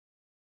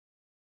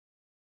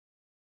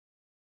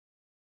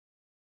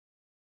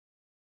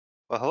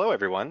Well, hello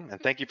everyone, and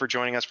thank you for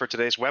joining us for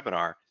today's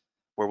webinar,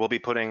 where we'll be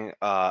putting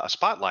a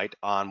spotlight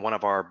on one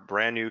of our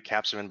brand new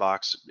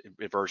CapsimInbox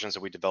versions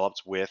that we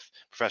developed with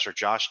Professor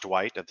Josh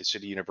Dwight at the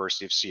City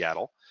University of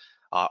Seattle,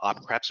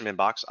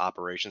 CapsimInbox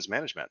Operations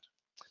Management.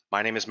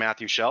 My name is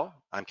Matthew Schell.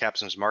 I'm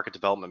Capsim's Market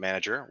Development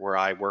Manager, where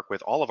I work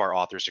with all of our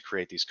authors to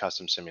create these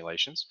custom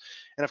simulations.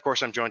 And of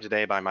course, I'm joined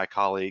today by my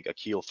colleague,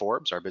 Akil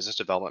Forbes, our Business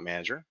Development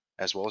Manager,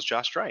 as well as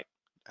Josh Dwight.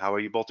 How are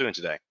you both doing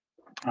today?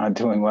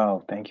 Doing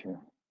well, thank you.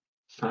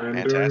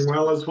 I'm doing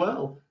well as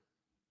well.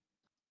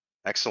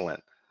 Excellent.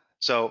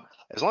 So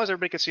as long as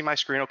everybody can see my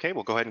screen okay,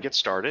 we'll go ahead and get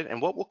started.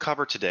 And what we'll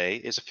cover today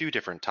is a few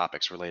different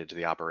topics related to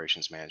the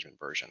operations management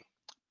version.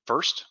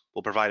 First,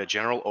 we'll provide a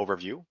general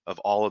overview of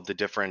all of the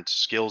different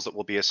skills that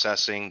we'll be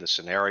assessing, the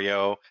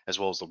scenario, as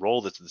well as the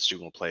role that the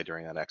student will play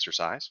during that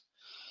exercise.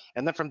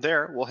 And then from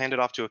there, we'll hand it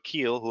off to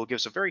Akil, who will give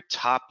us a very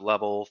top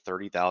level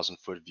 30,000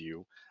 foot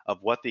view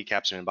of what the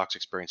CapsimInbox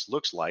experience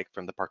looks like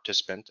from the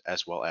participant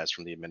as well as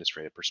from the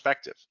administrative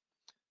perspective.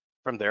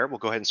 From there, we'll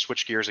go ahead and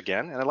switch gears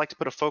again, and I'd like to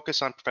put a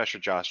focus on Professor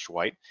Josh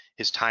Dwight,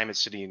 his time at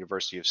City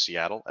University of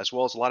Seattle, as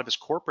well as a lot of his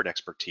corporate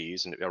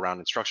expertise around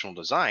instructional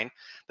design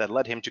that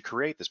led him to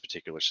create this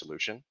particular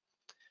solution.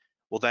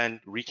 We'll then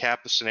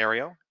recap the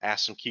scenario,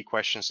 ask some key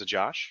questions to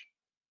Josh,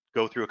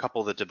 go through a couple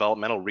of the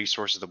developmental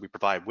resources that we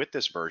provide with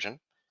this version,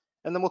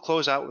 and then we'll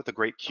close out with a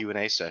great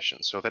Q&A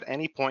session. So if at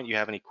any point you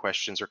have any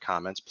questions or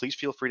comments, please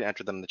feel free to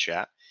enter them in the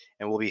chat,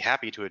 and we'll be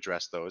happy to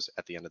address those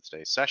at the end of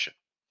today's session.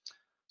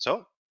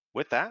 So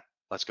with that,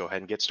 let's go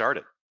ahead and get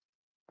started.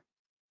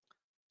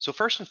 So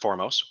first and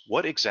foremost,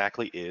 what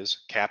exactly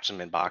is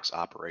CapsimInbox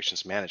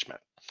Operations Management?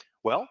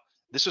 Well,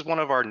 this is one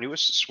of our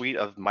newest suite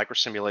of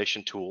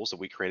microsimulation tools that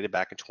we created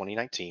back in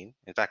 2019.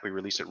 In fact, we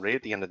released it right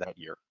at the end of that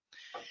year.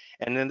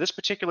 And in this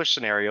particular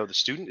scenario, the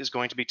student is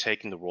going to be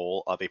taking the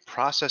role of a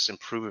process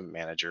improvement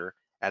manager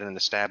at an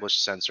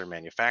established sensor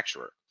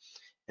manufacturer.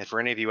 And for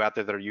any of you out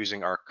there that are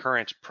using our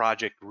current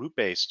project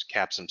group-based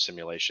Capsim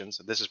simulations,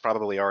 this is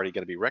probably already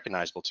going to be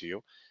recognizable to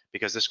you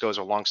because this goes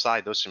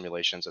alongside those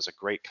simulations as a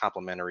great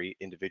complementary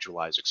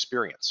individualized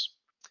experience.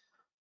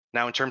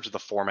 Now, in terms of the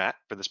format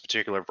for this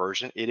particular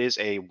version, it is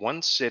a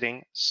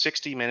one-sitting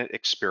 60-minute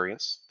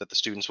experience that the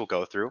students will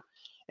go through,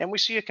 and we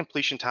see a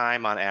completion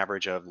time on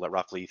average of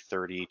roughly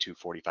 30 to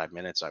 45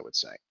 minutes, I would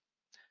say.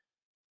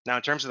 Now,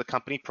 in terms of the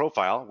company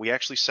profile, we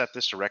actually set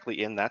this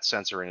directly in that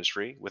sensor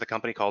industry with a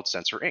company called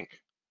Sensor Inc.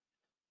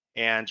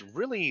 And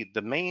really,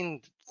 the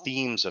main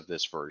themes of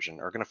this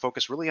version are going to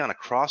focus really on a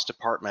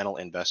cross-departmental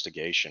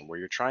investigation where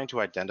you're trying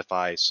to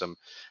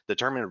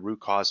determine the root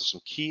cause of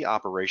some key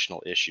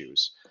operational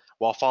issues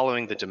while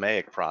following the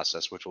DMAIC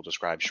process, which we'll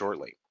describe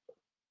shortly.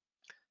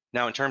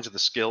 Now, in terms of the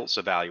skills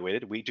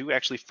evaluated, we do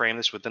actually frame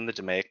this within the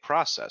DMAIC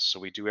process. So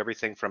we do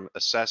everything from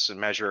assess and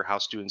measure how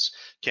students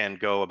can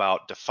go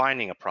about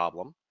defining a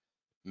problem,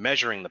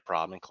 measuring the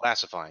problem and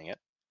classifying it,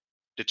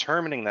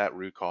 determining that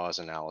root cause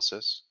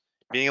analysis,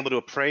 being able to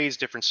appraise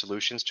different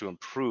solutions to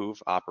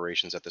improve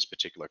operations at this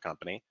particular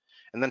company.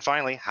 And then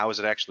finally, how is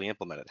it actually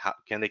implemented? How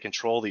can they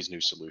control these new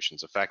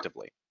solutions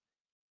effectively?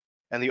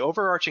 And the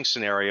overarching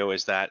scenario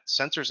is that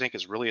Sensors Inc.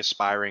 is really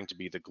aspiring to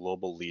be the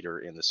global leader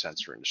in the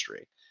sensor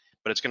industry,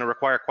 but it's going to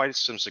require quite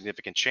some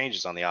significant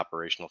changes on the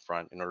operational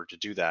front in order to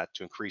do that,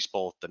 to increase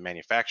both the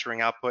manufacturing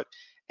output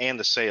and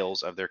the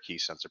sales of their key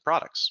sensor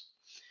products.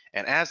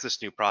 And as this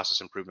new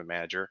process improvement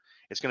manager,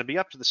 it's going to be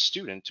up to the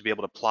student to be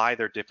able to apply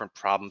their different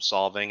problem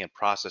solving and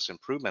process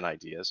improvement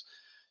ideas,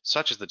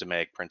 such as the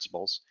DMAIC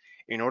principles,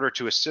 in order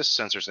to assist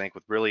Sensors Inc.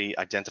 with really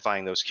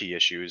identifying those key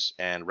issues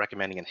and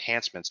recommending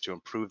enhancements to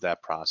improve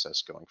that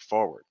process going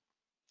forward.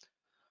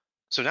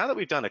 So now that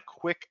we've done a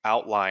quick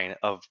outline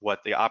of what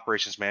the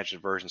operations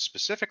management version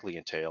specifically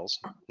entails,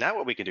 now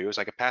what we can do is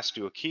I can pass it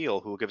to Akil,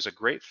 who will give us a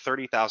great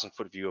 30,000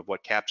 foot view of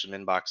what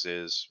CapsimInbox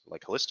is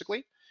like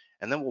holistically,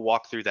 and then we'll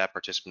walk through that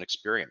participant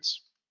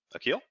experience.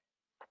 Akil?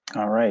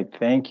 All right,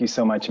 thank you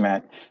so much,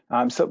 Matt.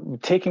 So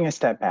taking a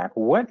step back,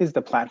 what is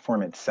the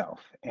platform itself,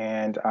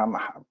 and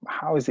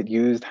how is it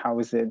used? How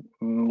does it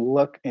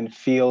look and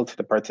feel to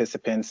the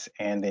participants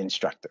and the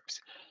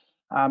instructors?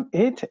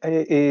 It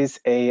is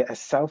a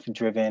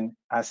self-driven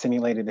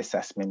simulated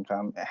assessment,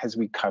 as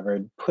we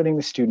covered, putting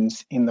the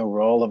students in the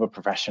role of a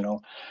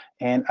professional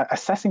and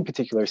assessing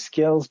particular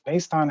skills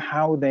based on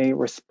how they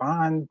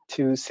respond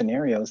to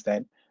scenarios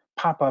that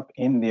pop up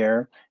in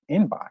their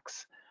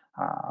inbox.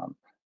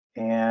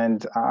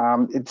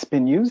 It's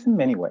been used in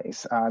many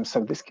ways. So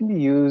this can be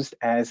used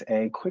as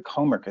a quick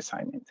homework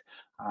assignment,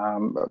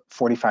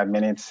 45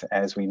 minutes,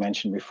 as we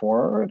mentioned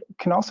before, or it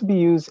can also be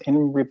used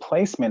in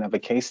replacement of a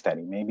case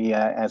study, maybe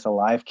as a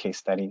live case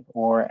study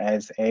or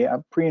as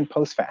a pre and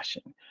post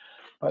fashion.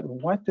 But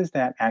what does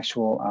that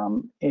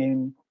actual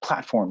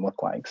platform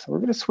look like? So we're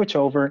going to switch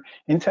over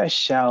into a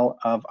shell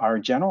of our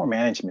general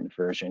management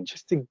version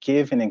just to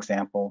give an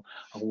example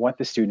of what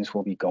the students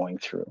will be going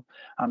through.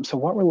 So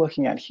what we're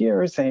looking at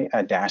here is a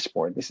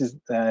dashboard. This is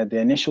the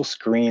initial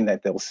screen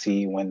that they'll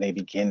see when they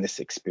begin this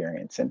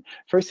experience. And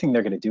first thing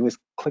they're going to do is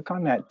click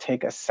on that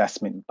Take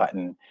Assessment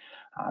button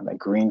a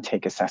green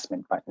Take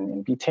Assessment button,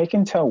 and be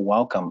taken to a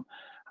welcome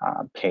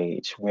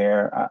page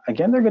where,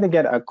 again, they're going to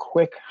get a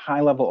quick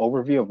high-level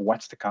overview of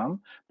what's to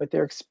come, but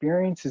their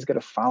experience is going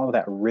to follow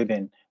that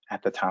ribbon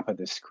at the top of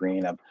the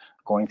screen of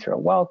going through a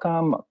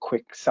welcome, a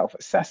quick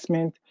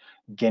self-assessment,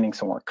 getting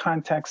some more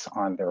context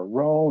on their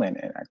role and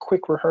a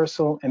quick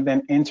rehearsal, and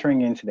then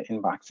entering into the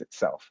inbox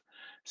itself.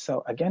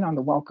 So again, on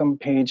the welcome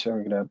page,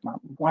 we're going to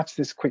watch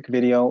this quick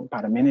video,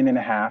 about 1.5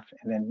 minutes,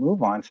 and then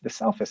move on to the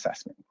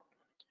self-assessment,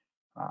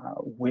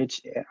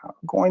 which are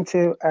going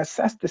to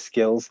assess the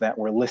skills that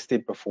were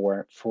listed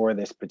before for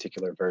this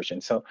particular version.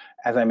 So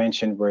as I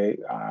mentioned, we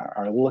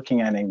are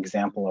looking at an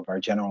example of our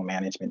general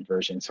management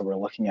version. So we're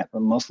looking at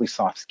mostly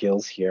soft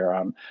skills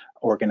here,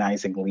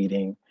 organizing,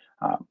 leading,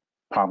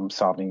 problem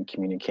solving,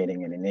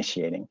 communicating, and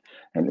initiating.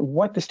 And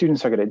what the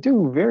students are going to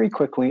do very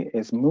quickly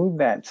is move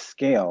that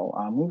scale,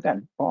 move that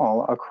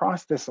ball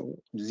across this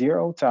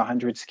 0 to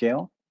 100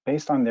 scale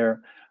based on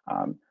their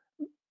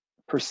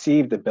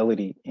perceived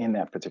ability in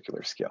that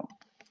particular skill.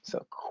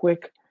 So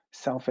quick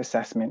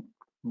self-assessment.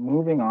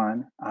 Moving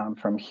on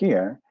from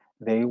here,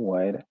 they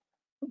would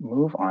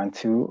move on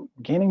to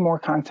gaining more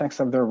context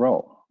of their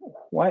role.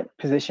 What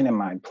position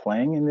am I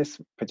playing in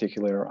this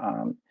particular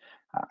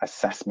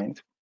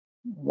assessment?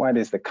 What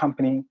is the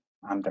company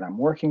that I'm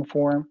working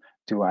for?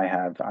 Do I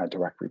have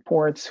direct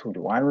reports? Who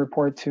do I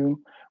report to?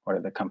 What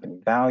are the company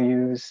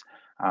values?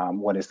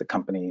 What is the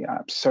company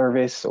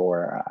service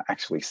or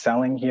actually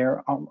selling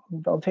here?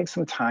 They'll take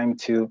some time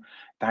to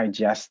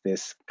digest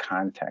this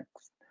content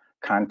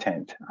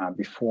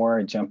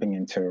before jumping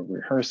into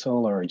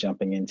rehearsal or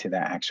jumping into the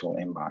actual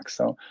inbox.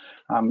 So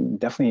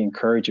definitely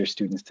encourage your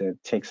students to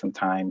take some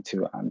time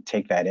to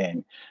take that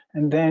in.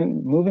 And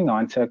then moving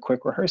on to a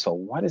quick rehearsal.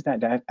 What does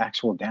that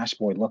actual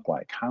dashboard look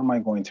like? How am I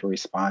going to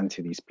respond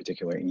to these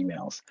particular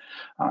emails?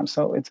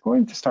 So it's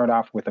going to start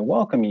off with a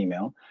welcome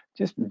email,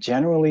 just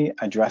generally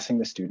addressing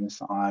the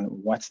students on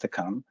what's to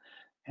come.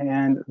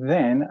 And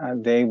then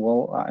they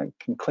will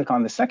can click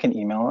on the second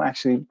email and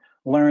actually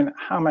learn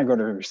how am I going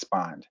to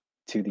respond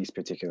to these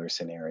particular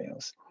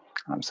scenarios.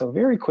 So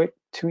very quick,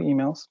 2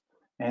 emails.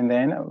 And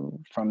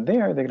then from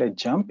there, they're going to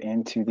jump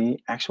into the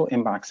actual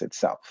inbox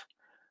itself,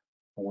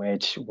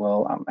 which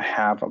will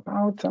have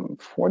about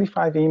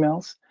 45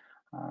 emails.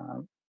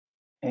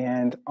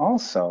 And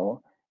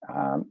also,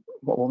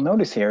 what we'll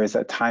notice here is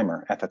a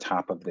timer at the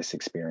top of this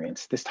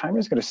experience. This timer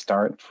is going to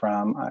start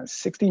from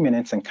 60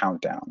 minutes and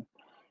count down.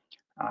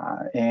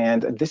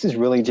 And this is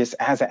really just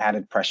as an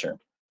added pressure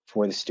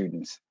for the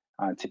students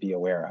to be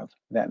aware of,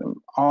 that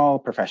all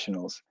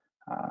professionals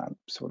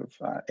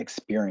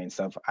experience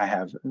of, I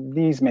have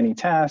these many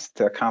tasks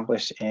to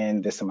accomplish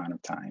in this amount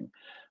of time.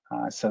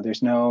 So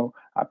there's no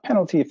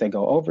penalty if they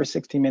go over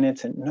 60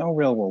 minutes and no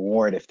real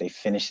reward if they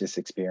finish this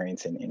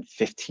experience in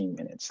 15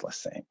 minutes,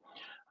 let's say.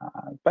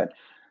 But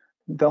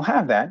they'll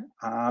have that.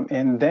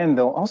 And then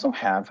they'll also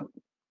have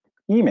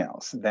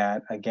emails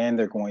that, again,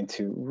 they're going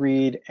to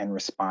read and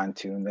respond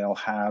to, and they'll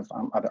have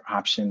other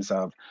options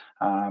of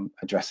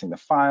addressing the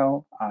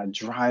file,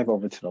 drive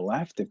over to the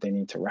left if they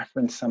need to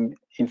reference some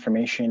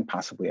information,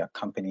 possibly a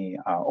company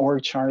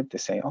org chart to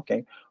say,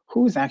 okay,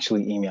 who's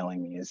actually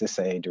emailing me? Is this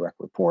a direct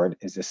report?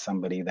 Is this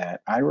somebody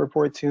that I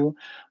report to?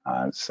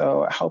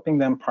 So helping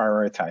them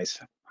prioritize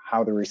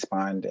how to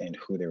respond and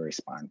who they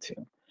respond to.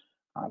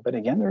 But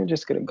again, they're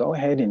just going to go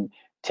ahead and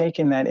take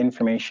in that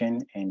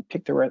information and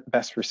pick the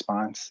best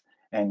response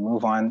and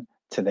move on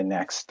to the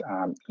next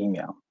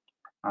email.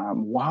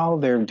 While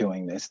they're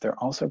doing this, they're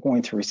also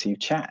going to receive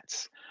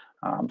chats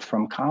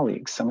from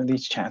colleagues. Some of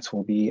these chats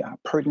will be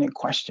pertinent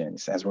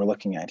questions, as we're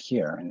looking at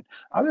here, and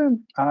other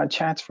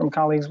chats from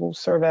colleagues will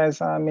serve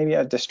as maybe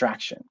a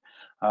distraction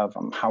of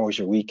how was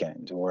your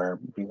weekend, or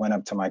we went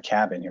up to my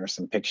cabin, here are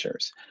some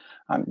pictures.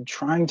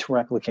 Trying to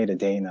replicate a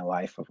day in the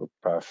life of a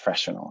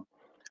professional.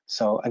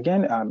 So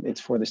again,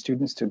 it's for the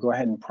students to go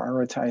ahead and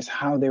prioritize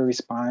how they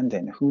respond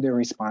and who they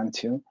respond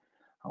to.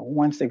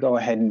 Once they go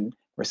ahead and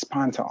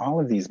respond to all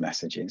of these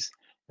messages,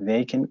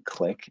 they can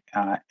click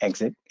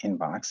exit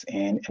inbox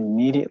and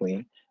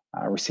immediately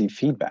receive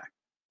feedback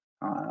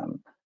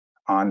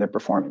on their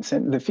performance.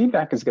 And the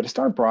feedback is going to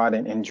start broad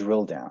and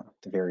drill down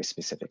to very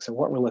specific. So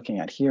what we're looking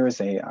at here is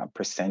a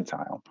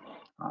percentile.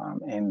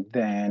 And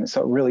then,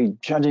 so really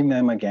judging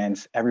them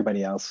against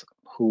everybody else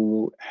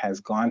who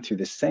has gone through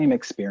the same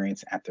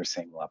experience at their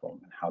same level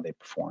and how they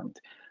performed.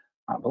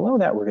 Below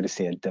that, we're going to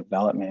see a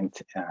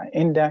development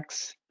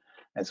index,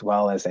 as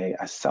well as a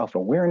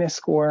self-awareness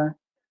score,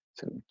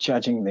 so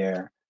judging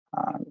their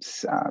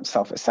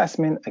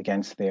self-assessment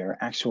against their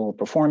actual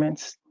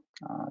performance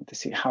to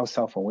see how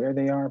self-aware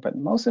they are. But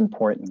most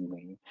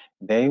importantly,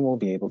 they will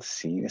be able to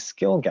see a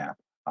skill gap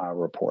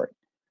report,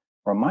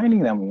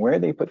 reminding them where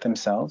they put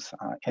themselves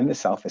in the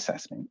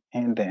self-assessment,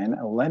 and then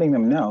letting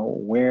them know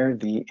where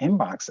the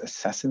inbox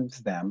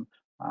assesses them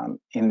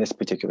in this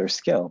particular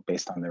skill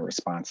based on their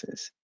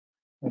responses.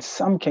 In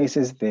some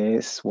cases,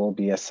 this will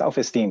be a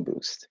self-esteem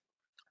boost.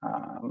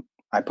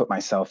 I put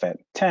myself at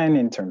 10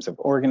 in terms of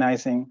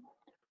organizing,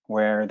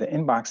 where the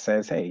inbox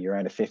says, hey, you're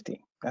at a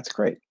 50. That's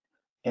great.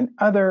 In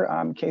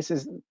other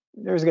cases,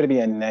 there's going to be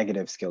a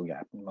negative skill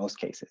gap in most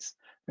cases.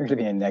 There's going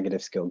to be a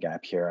negative skill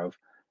gap here of,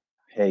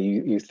 hey,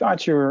 you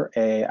thought you were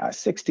a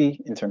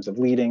 60 in terms of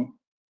leading.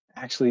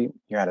 Actually,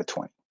 you're at a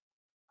 20.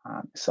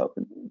 So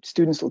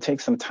students will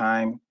take some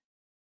time,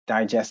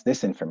 digest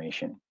this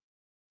information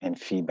and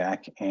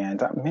feedback,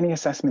 and many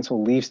assessments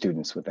will leave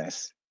students with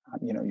this.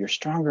 You're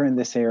stronger in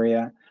this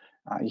area.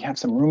 You have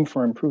some room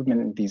for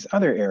improvement in these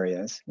other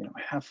areas.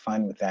 Have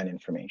fun with that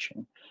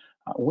information.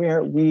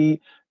 Where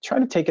we try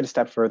to take it a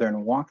step further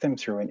and walk them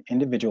through an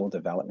individual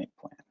development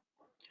plan,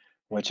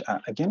 which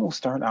again will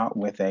start out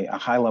with a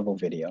high-level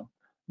video,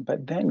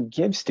 but then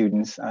give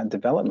students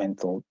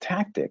developmental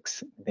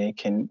tactics they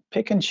can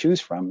pick and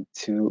choose from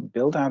to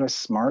build out a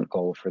SMART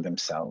goal for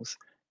themselves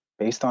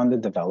based on the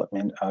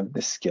development of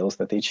the skills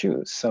that they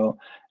choose. So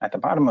at the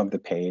bottom of the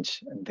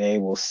page, they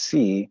will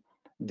see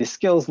the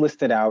skills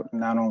listed out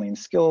not only in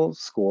skill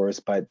scores,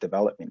 but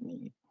development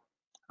need.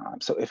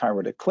 So if I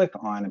were to click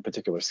on a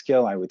particular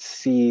skill, I would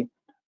see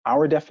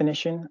our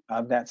definition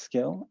of that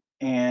skill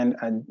and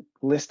a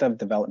list of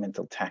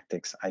developmental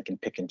tactics I can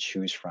pick and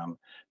choose from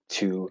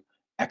to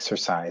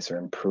exercise or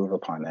improve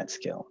upon that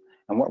skill.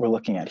 And what we're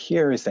looking at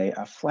here is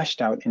a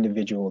fleshed out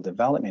individual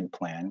development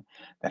plan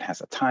that has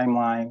a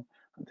timeline,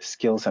 the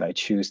skills that I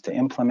choose to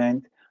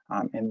implement.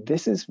 And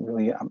this is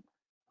really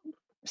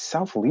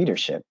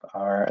self-leadership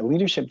or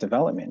leadership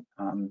development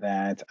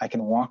that I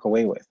can walk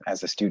away with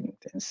as a student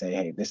and say,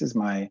 hey, this is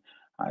my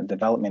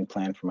development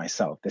plan for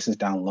myself. This is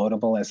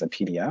downloadable as a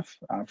PDF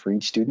for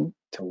each student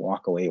to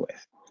walk away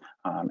with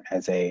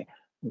as a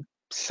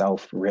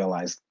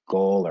self-realized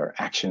goal or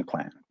action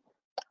plan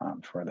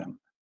for them.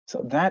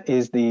 So that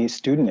is the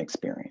student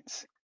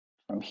experience.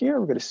 From here,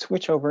 we're going to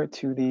switch over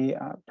to the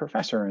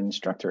professor and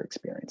instructor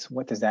experience.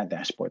 What does that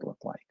dashboard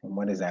look like and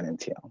what does that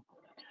entail?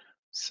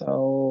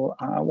 So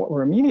what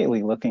we're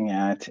immediately looking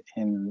at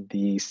in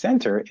the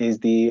center is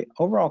the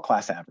overall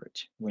class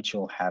average, which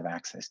you'll have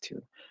access to,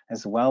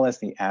 as well as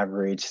the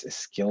average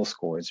skill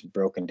scores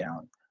broken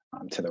down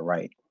to the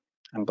right.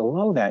 And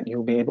below that,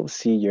 you'll be able to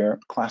see your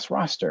class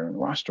roster and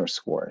roster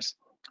scores,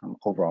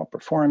 overall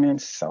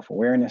performance,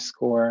 self-awareness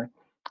score,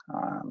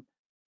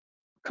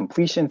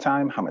 completion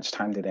time, how much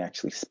time did they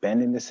actually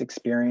spend in this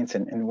experience,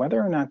 and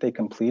whether or not they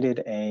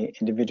completed a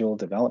individual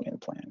development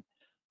plan.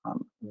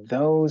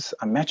 Those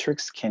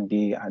metrics can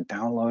be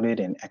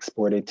downloaded and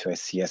exported to a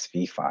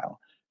CSV file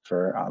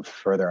for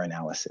further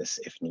analysis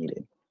if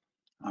needed.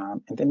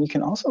 And then you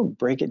can also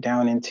break it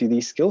down into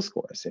these skill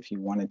scores if you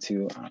wanted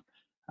to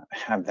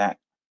have that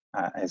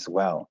as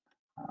well.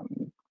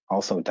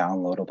 Also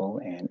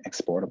downloadable and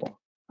exportable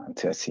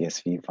to a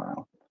CSV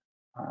file.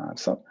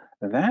 So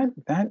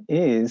that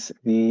is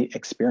the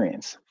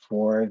experience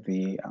for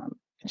the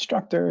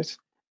instructors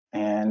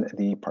and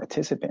the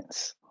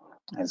participants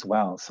as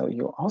well. So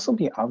you'll also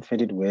be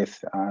outfitted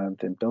with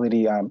the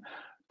ability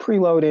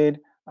preloaded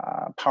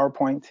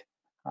PowerPoint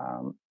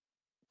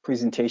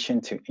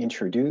presentation to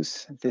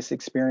introduce this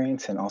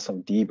experience and also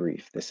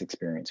debrief this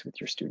experience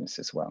with your students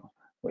as well,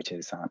 which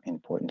is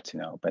important to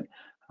know. But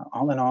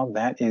all in all,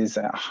 that is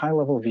a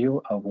high-level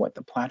view of what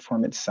the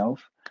platform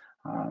itself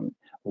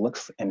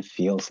looks and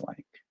feels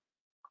like.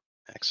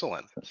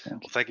 Excellent. Well,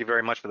 thank you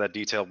very much for that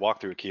detailed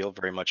walkthrough, Akil.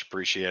 Very much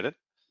appreciated.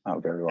 Oh,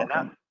 very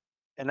welcome.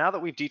 And now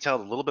that we've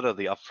detailed a little bit of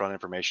the upfront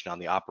information on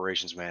the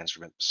operations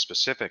management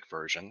specific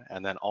version,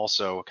 and then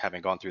also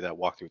having gone through that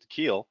walkthrough with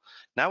Akil,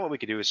 now what we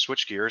can do is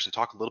switch gears and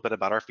talk a little bit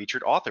about our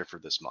featured author for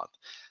this month.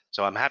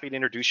 So I'm happy to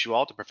introduce you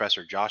all to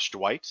Professor Josh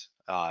Dwight,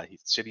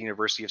 City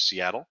University of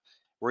Seattle,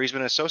 where he's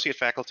been an associate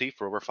faculty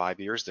for over 5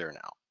 years there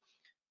now.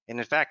 And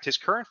in fact, his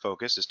current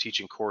focus is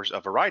teaching a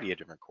variety of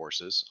different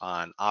courses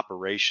on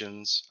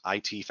operations,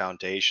 IT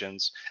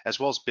foundations, as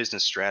well as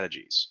business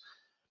strategies.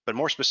 But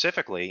more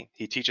specifically,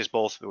 he teaches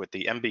both with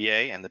the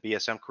MBA and the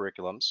BSM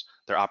curriculums,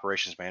 their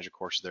operations management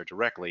courses there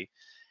directly.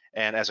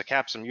 And as a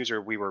Capsim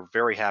user, we were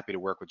very happy to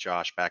work with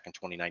Josh back in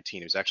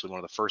 2019. He was actually one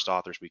of the first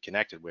authors we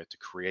connected with to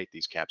create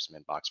these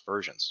CapsimInbox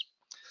versions.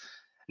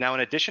 Now, in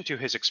addition to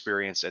his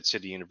experience at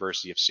City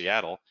University of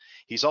Seattle,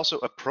 he's also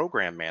a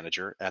program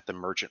manager at the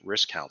Merchant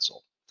Risk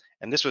Council.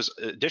 And this was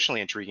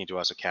additionally intriguing to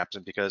us at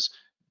Capsim because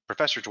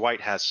Professor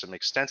Dwight has some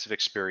extensive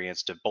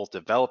experience to both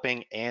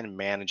developing and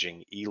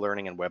managing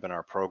e-learning and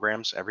webinar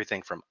programs,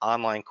 everything from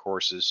online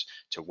courses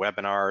to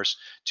webinars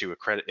to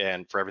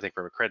for everything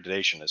from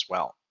accreditation as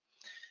well.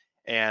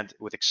 And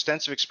with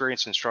extensive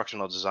experience in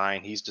instructional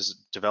design, he's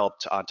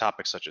developed on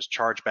topics such as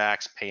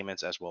chargebacks,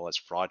 payments, as well as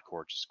fraud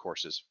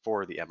courses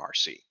for the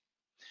MRC.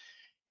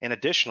 And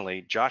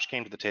additionally, Josh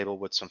came to the table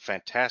with some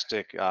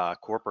fantastic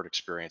corporate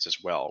experience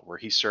as well, where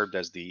he served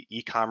as the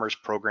e-commerce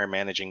program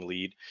managing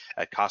lead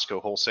at Costco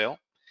Wholesale.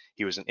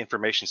 He was an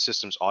information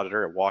systems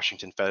auditor at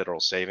Washington Federal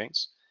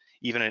Savings,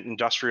 even an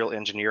industrial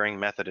engineering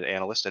method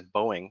analyst at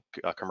Boeing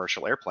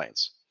Commercial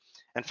Airplanes.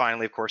 And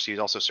finally, of course, he's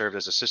also served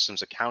as a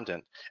systems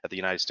accountant at the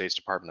United States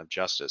Department of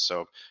Justice.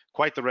 So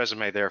quite the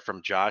resume there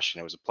from Josh, and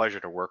it was a pleasure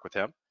to work with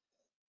him.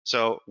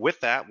 So with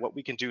that, what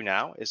we can do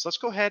now is let's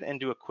go ahead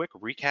and do a quick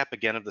recap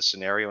again of the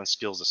scenario and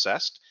skills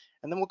assessed,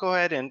 And then we'll go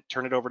ahead and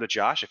turn it over to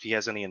Josh if he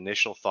has any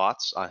initial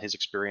thoughts on his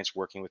experience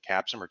working with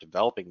Capsim or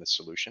developing this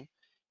solution.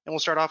 And we'll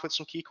start off with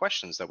some key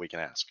questions that we can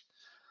ask.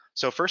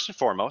 So first and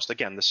foremost,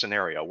 again, the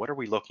scenario. What are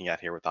we looking at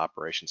here with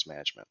operations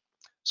management?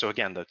 So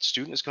again, the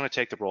student is going to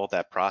take the role of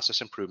that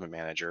process improvement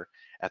manager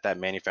at that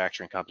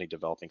manufacturing company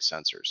developing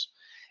sensors.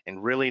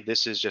 And really,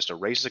 this is just a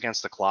race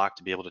against the clock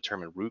to be able to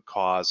determine root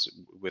cause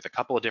with a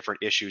couple of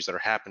different issues that are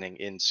happening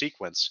in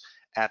sequence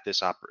at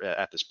this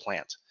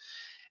plant.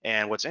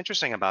 And what's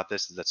interesting about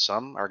this is that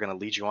some are going to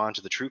lead you on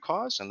to the true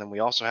cause, and then we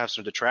also have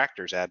some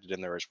detractors added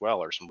in there as well,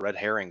 or some red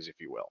herrings, if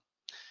you will.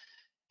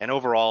 And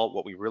overall,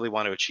 what we really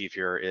want to achieve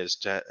here is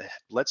to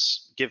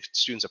let's give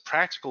students a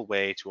practical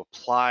way to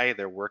apply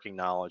their working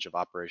knowledge of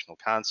operational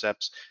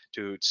concepts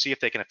to see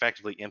if they can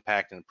effectively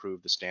impact and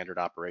improve the standard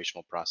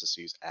operational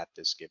processes at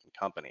this given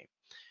company.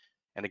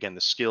 And again,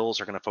 the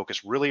skills are going to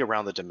focus really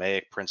around the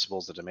DMAIC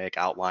principles, the DMAIC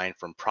outline,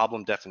 from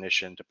problem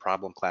definition to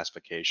problem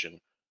classification,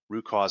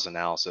 root cause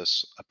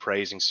analysis,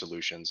 appraising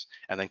solutions,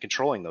 and then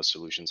controlling those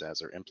solutions as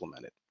they're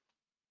implemented.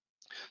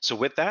 So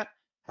with that,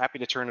 happy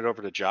to turn it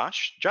over to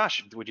Josh.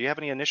 Josh, would you have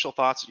any initial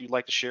thoughts that you'd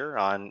like to share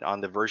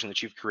on the version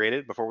that you've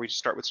created before we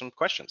start with some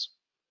questions?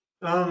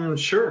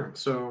 Sure.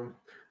 So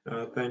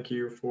thank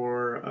you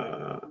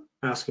for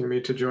asking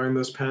me to join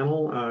this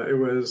panel. It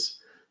was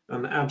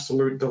an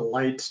absolute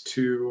delight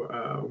to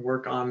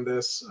work on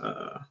this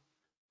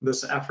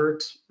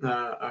effort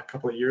a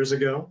couple of years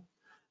ago.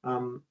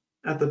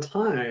 At the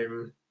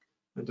time,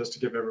 and just to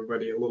give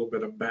everybody a little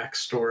bit of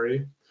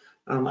backstory,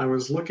 I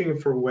was looking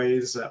for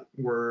ways that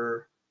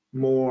were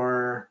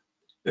more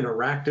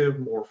interactive,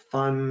 more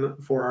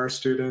fun for our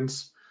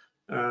students.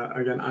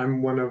 Again,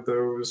 I'm one of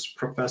those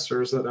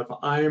professors that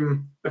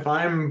if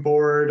I'm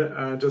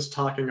bored just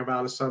talking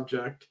about a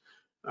subject,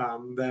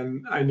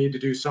 then I need to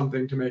do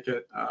something to make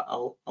it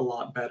a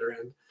lot better.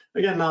 And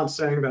again, not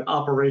saying that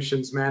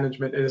operations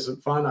management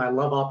isn't fun. I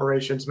love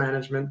operations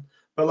management,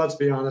 but let's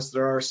be honest,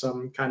 there are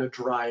some kind of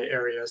dry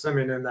areas. I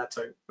mean, and that's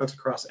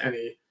across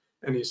any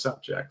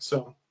subject.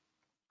 So,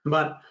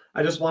 but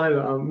I just wanted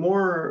a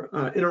more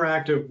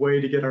interactive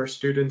way to get our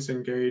students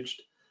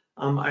engaged.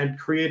 I'd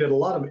created a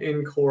lot of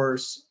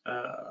in-course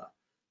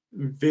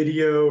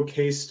video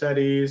case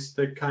studies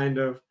that kind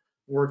of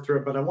work through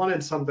it, but I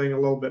wanted something a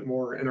little bit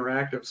more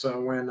interactive.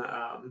 So when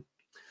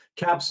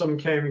Capsim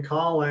came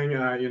calling,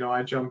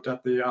 I jumped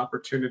at the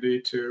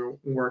opportunity to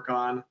work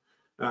on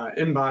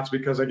Inbox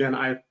because, again,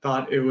 I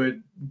thought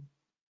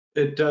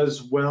it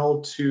does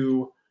well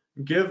to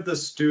give the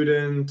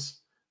student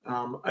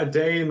a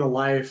day in the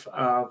life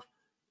of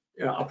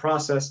a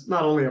process,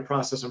 not only a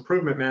process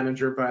improvement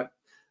manager, but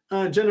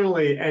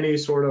generally any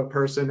sort of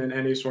person in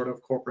any sort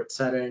of corporate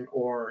setting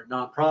or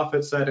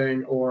nonprofit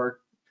setting or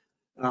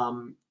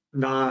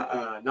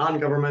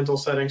non-governmental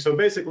setting. So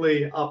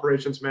basically,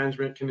 operations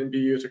management can be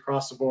used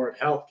across the board,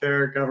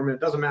 healthcare,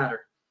 government, doesn't matter.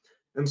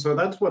 And so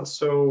that's what's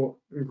so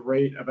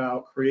great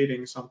about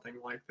creating something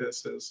like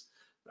this is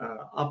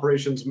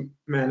operations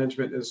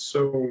management is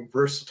so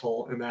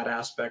versatile in that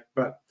aspect.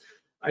 But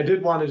I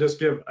did want to just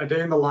give a day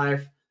in the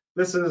life.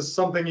 This is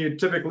something you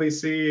typically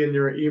see in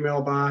your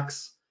email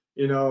box.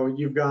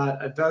 You've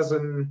got a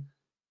dozen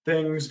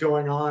things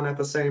going on at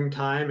the same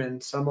time,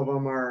 and some of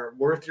them are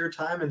worth your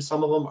time and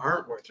some of them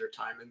aren't worth your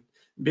time. And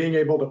being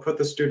able to put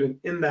the student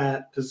in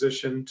that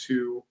position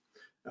to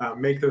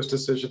make those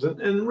decisions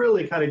and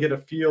really kind of get a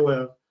feel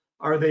of,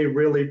 are they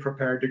really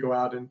prepared to go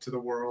out into the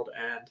world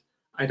and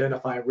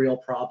identify real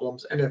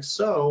problems? And if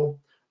so,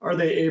 are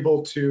they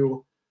able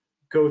to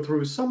go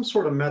through some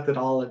sort of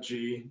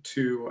methodology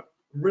to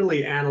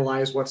really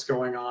analyze what's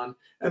going on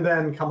and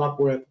then come up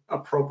with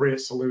appropriate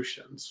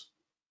solutions?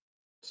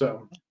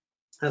 So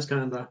that's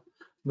kind of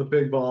the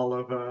big ball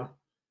of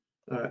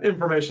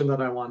information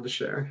that I wanted to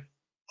share.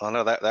 Oh,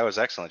 no, that was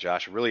excellent,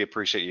 Josh. I really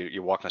appreciate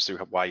you walking us through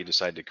why you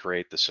decided to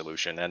create the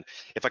solution. And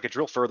if I could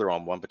drill further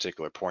on one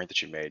particular point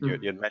that you made,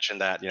 you had mentioned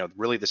that,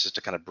 really this is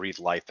to kind of breathe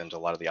life into a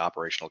lot of the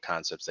operational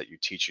concepts that you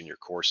teach in your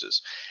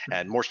courses,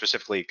 and more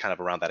specifically kind of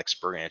around that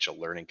experiential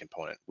learning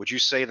component. Would you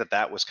say that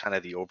that was kind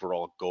of the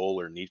overall goal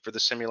or need for the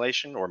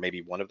simulation, or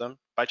maybe one of them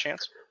by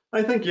chance?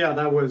 I think, yeah,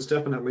 that was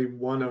definitely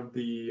one of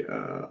the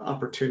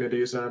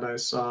opportunities that I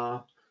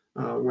saw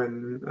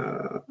when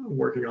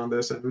working on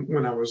this and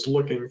when I was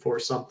looking for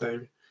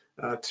something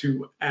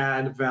to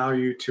add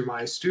value to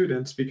my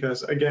students,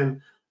 because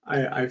again,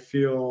 I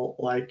feel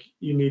like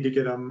you need to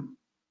get them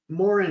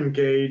more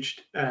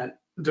engaged at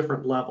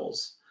different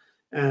levels.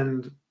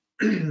 And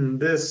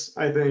this,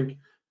 I think,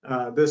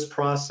 this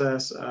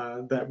process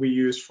that we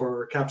use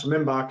for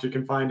CapsimInbox, you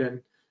can find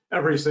in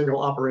every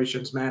single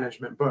operations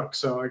management book.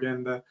 So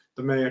again, the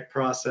MAIC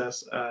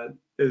process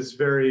is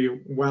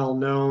very well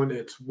known.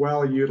 It's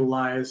well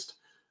utilized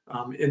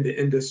in the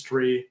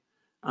industry.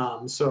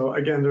 So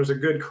again, there's a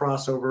good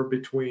crossover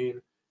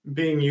between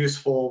being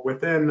useful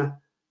within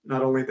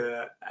not only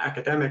the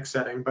academic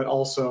setting, but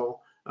also,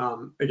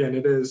 again,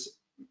 it is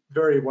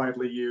very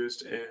widely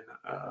used in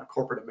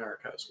corporate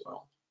America as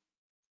well.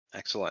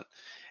 Excellent.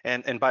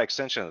 And by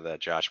extension of that,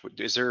 Josh,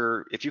 is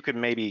there, if you could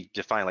maybe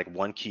define like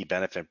one key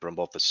benefit from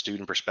both the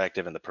student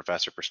perspective and the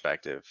professor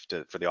perspective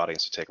for the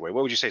audience to take away,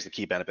 what would you say is the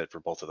key benefit for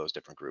both of those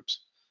different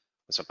groups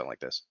with something like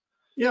this?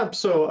 Yeah,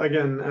 so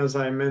again, as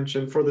I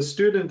mentioned, for the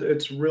student,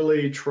 it's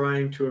really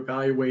trying to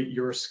evaluate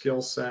your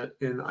skill set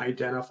in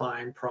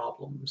identifying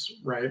problems,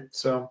 right?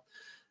 So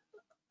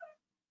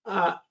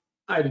uh,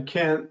 I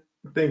can't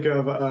think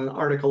of an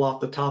article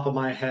off the top of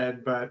my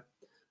head, but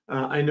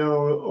I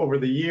know over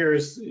the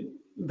years,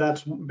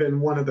 that's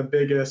been one of the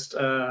biggest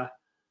uh,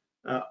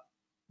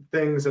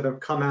 things that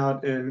have come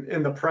out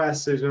in the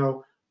press is,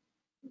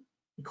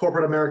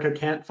 corporate America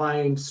can't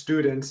find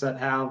students that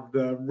have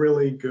the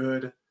really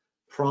good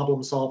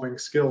problem solving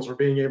skills or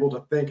being able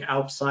to think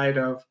outside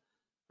of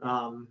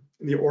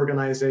the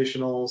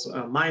organizational's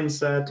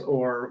mindset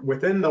or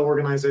within the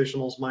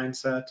organizational's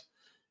mindset.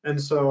 And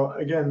so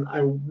again, I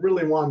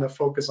really wanted to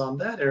focus on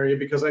that area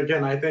because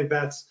again, I think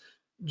that's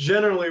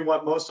generally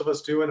what most of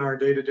us do in our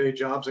day-to-day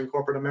jobs in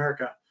corporate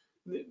America.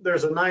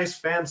 There's a nice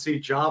fancy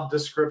job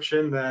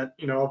description that,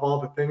 of all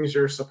the things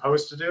you're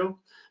supposed to do,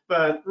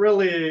 but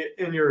really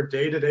in your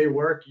day-to-day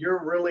work,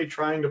 you're really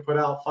trying to put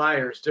out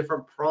fires.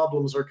 Different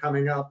problems are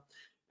coming up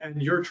and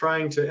you're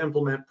trying to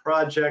implement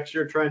projects,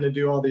 you're trying to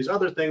do all these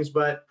other things,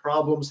 but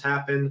problems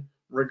happen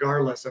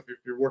regardless of if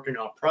you're working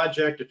on a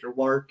project, if you're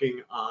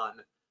working on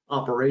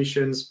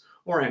operations,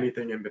 or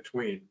anything in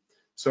between.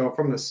 So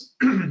from this,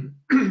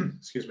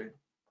 excuse me,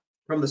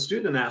 from the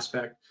student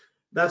aspect,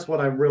 that's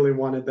what I really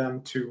wanted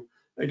them to,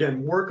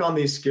 again, work on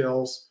these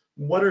skills.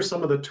 What are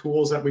some of the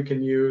tools that we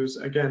can use?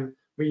 Again,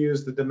 we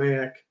use the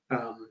DMAIC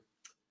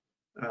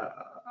uh,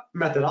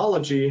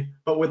 methodology,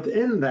 but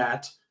within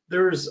that,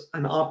 there's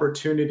an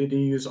opportunity to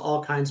use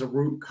all kinds of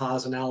root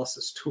cause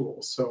analysis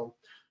tools. So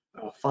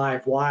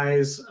 5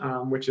 whys,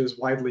 which is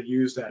widely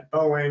used at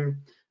Boeing.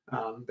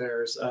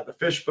 There's the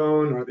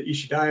fishbone or the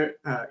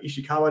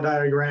Ishikawa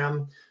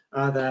diagram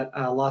that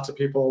lots of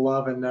people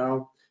love and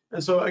know.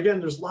 And so again,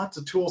 there's lots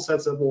of tool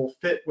sets that will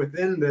fit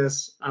within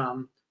this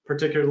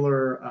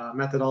particular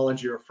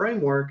methodology or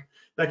framework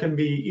that can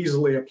be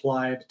easily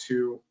applied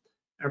to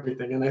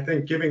everything. And I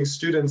think giving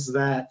students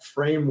that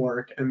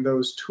framework and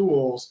those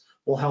tools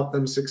will help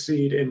them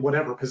succeed in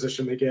whatever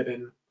position they get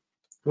in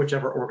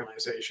whichever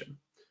organization.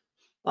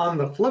 On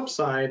the flip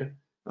side,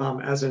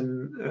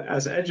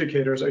 as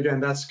educators, again,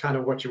 that's kind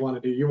of what you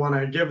want to do. You want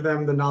to give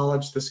them the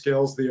knowledge, the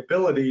skills, the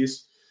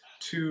abilities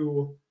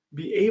to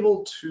be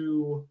able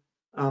to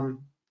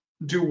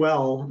do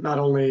well, not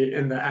only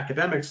in the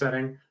academic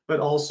setting, but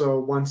also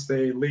once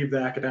they leave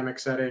the academic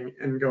setting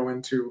and go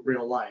into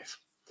real life.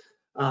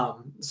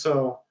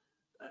 So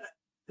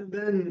and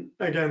then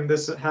again,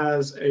 this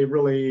has a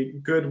really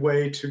good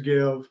way to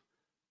give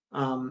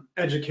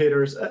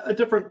educators a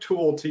different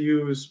tool to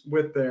use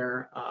with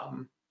their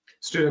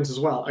students as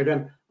well.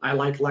 Again, I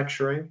like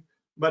lecturing,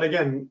 but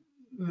again,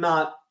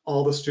 not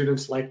all the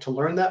students like to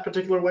learn that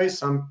particular way.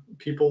 Some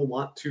people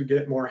want to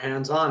get more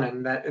hands-on,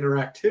 and that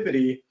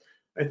interactivity,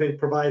 I think,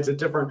 provides a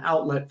different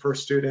outlet for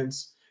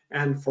students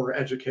and for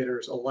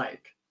educators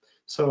alike.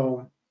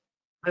 So,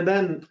 and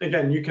then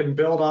again, you can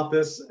build off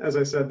this. As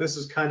I said, this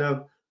is kind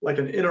of like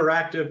an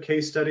interactive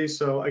case study.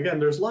 So again,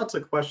 there's lots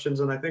of questions,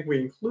 and I think we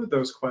include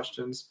those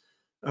questions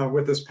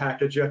with this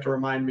package. You have to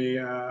remind me,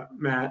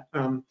 Matt,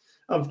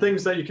 of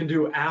things that you can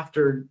do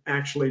after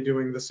actually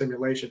doing the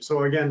simulation.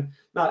 So again,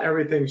 not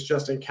everything's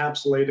just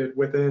encapsulated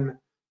within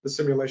the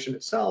simulation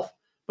itself,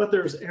 but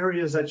there's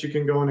areas that you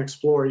can go and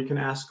explore. You can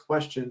ask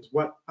questions.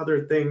 What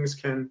other things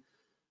can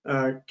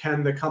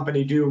the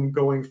company do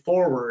going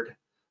forward?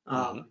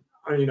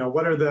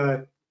 What are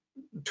the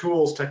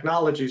tools,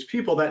 technologies,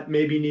 people that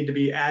maybe need to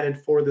be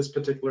added for this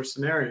particular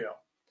scenario?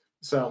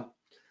 So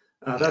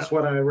Yeah. that's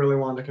what I really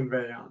wanted to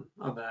convey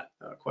on that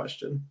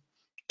question.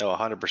 No,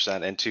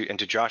 100%. And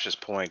to Josh's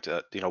point,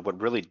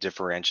 what really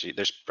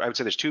differentiates, I would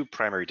say there's two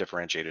primary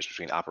differentiators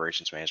between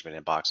operations management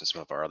in box and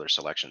some of our other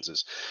selections.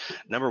 Is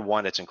number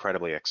one, it's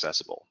incredibly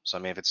accessible. So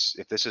I mean,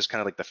 if this is kind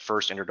of like the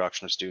first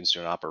introduction of students to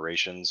an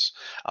operations,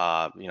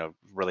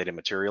 related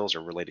materials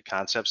or related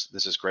concepts,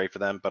 this is great for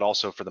them. But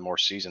also for the more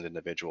seasoned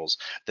individuals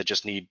that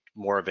just need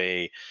more of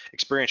a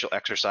experiential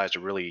exercise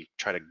to really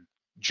try to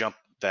jump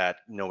that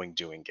knowing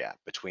doing gap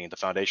between the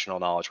foundational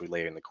knowledge we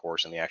lay in the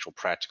course and the actual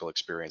practical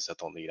experience that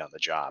they'll need on the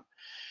job.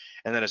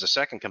 And then as a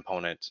second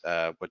component,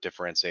 what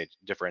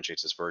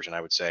differentiates this version,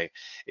 I would say,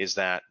 is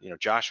that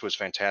Josh was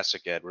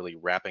fantastic at really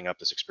wrapping up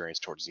this experience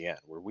towards the end,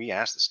 where we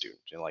asked the student,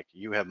 like,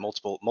 you have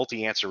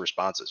multi-answer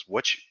responses.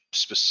 Which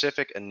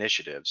specific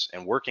initiatives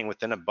and working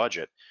within a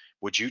budget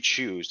would you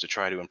choose to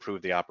try to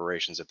improve the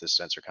operations of this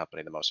sensor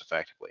company the most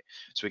effectively?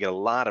 So we get a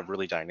lot of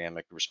really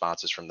dynamic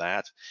responses from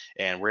that,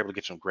 and we're able to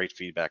give some great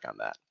feedback on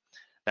that.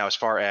 Now, as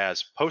far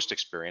as post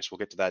experience, we'll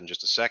get to that in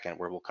just a second,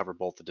 where we'll cover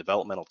both the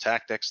developmental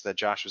tactics that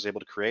Josh was able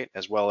to create,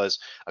 as well as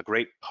a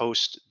great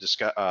post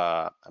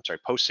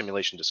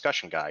simulation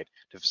discussion guide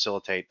to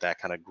facilitate that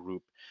kind of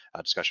group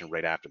discussion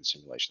right after the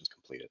simulation is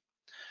completed.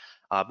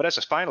 But as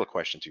a final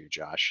question to you,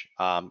 Josh,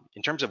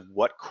 in terms of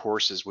what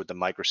courses would the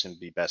microsim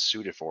be best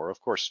suited for,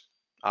 of course,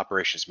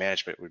 operations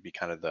management would be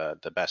kind of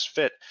the best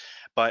fit.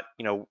 But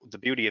the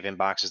beauty of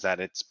Inbox is that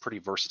it's pretty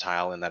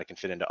versatile and that it can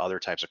fit into other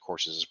types of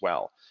courses as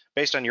well.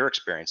 Based on your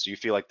experience, do you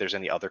feel like there's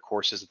any other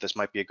courses that this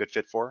might be a good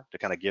fit for to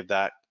kind of give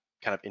that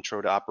kind of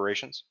intro to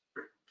operations?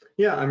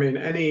 Yeah, I mean,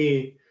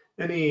 any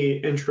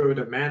intro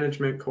to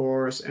management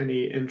course,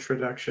 any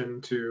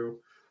introduction to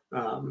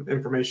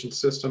information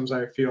systems,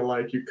 I feel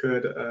like you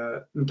could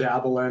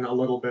dabble in a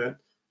little bit.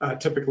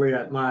 Typically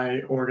at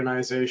my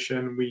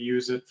organization, we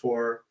use it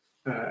for,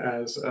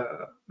 as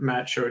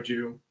Matt showed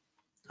you,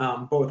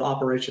 both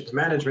operations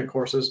management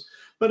courses,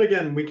 but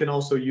again, we can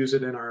also use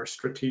it in our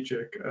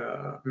strategic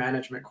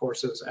management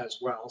courses as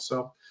well.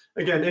 So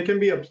again, it can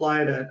be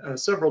applied at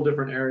several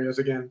different areas.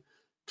 Again,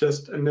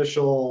 just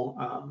initial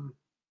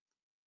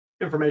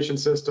information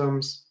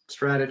systems,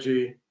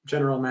 strategy,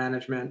 general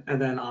management,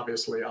 and then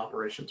obviously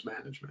operations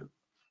management.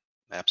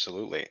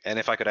 Absolutely. And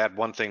if I could add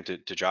one thing to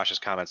Josh's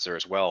comments there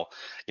as well,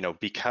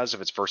 because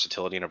of its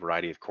versatility in a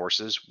variety of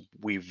courses,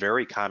 we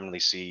very commonly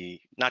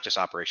see not just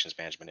operations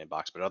management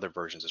Inbox, but other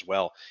versions as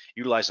well,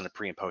 utilizing the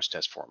pre and post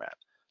test format.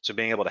 So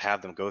being able to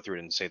have them go through it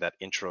and say that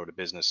intro to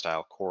business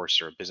style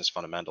course or business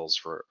fundamentals,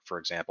 for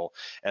example,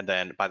 and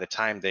then by the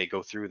time they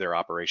go through their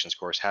operations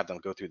course, have them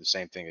go through the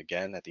same thing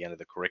again at the end of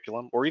the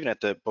curriculum, or even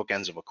at the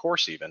bookends of a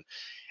course even.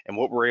 And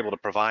what we're able to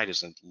provide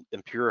is an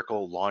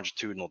empirical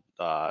longitudinal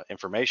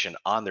information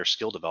on their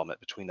skill development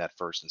between that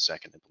first and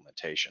second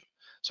implementation.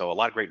 So a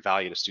lot of great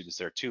value to students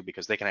there too,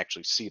 because they can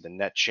actually see the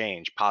net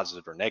change,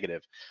 positive or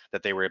negative,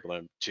 that they were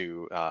able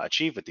to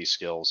achieve with these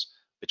skills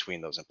between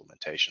those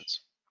implementations.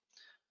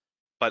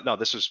 But no,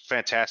 this was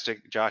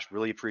fantastic, Josh.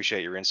 Really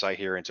appreciate your insight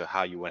here into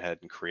how you went ahead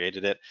and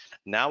created it.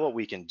 Now what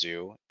we can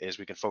do is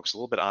we can focus a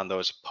little bit on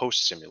those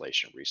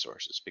post-simulation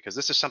resources, because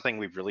this is something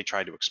we've really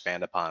tried to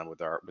expand upon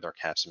with our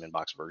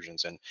CapsimInbox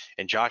versions.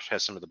 And Josh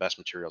has some of the best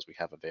materials we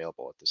have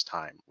available at this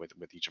time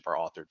with each of our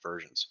authored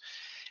versions,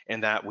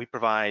 in that we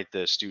provide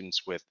the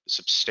students with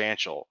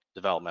substantial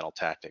developmental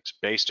tactics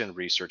based in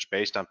research,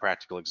 based on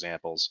practical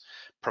examples,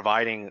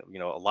 providing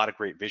a lot of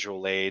great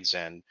visual aids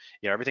and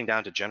everything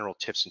down to general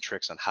tips and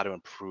tricks on how to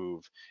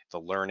improve the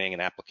learning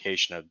and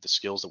application of the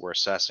skills that we're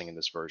assessing in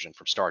this version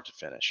from start to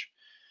finish.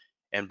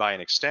 And by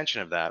an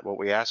extension of that, what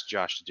we asked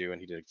Josh to do, and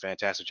he did a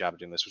fantastic job of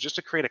doing this, was just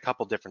to create a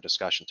couple different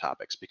discussion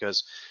topics,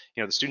 because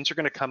the students are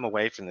going to come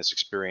away from this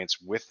experience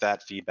with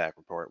that feedback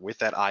report, with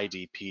that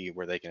IDP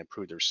where they can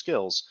improve their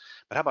skills.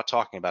 But how about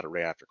talking about it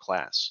right after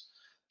class?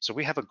 So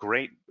we have a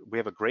great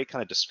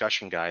kind of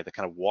discussion guide that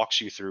kind of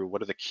walks you through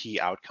what are the key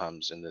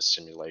outcomes in this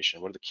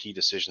simulation, what are the key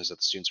decisions that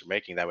the students are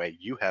making. That way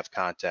you have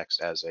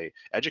context as a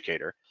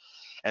educator.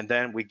 And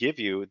then we give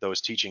you those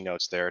teaching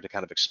notes there to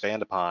kind of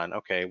expand upon,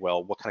 okay,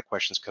 well, what kind of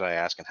questions could I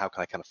ask and how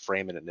can I kind of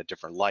frame it in a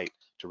different light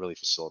to really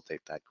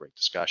facilitate that great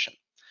discussion?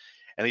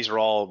 And these are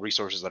all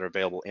resources that are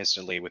available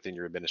instantly within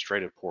your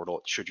administrative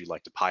portal should you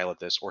like to pilot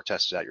this or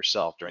test it out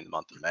yourself during the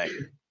month of May.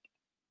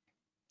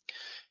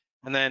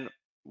 And then,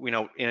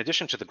 in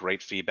addition to the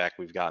great feedback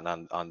we've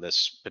gotten on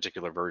this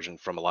particular version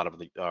from a lot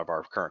of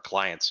our current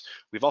clients,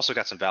 we've also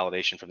got some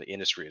validation from the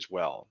industry as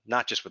well,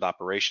 not just with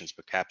operations,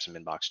 but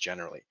CapsimInbox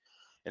generally.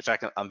 In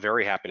fact, I'm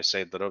very happy to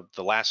say that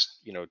the last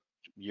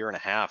year and a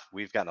half,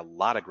 we've gotten a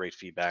lot of great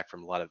feedback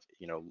from a lot of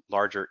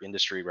larger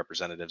industry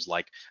representatives,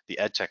 like the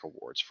EdTech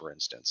Awards, for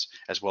instance,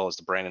 as well as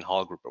the Brandon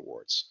Hall Group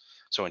Awards.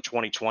 So in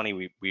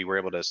 2020, we were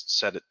able to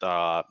set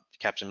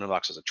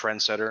CapsimInbox as a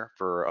trendsetter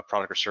for a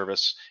product or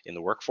service in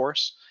the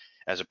workforce,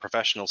 as a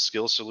professional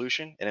skills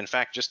solution. And in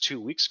fact, just 2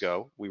 weeks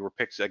ago, we were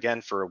picked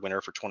again for a winner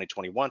for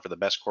 2021 for the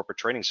best corporate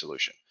training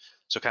solution.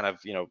 So kind of,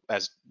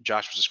 as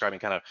Josh was describing,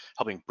 kind of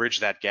helping bridge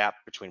that gap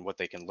between what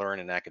they can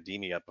learn in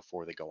academia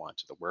before they go on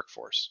to the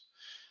workforce.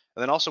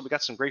 And then also we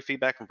got some great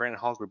feedback from Brandon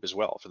Hall Group as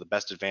well for the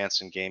best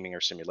advance in gaming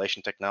or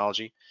simulation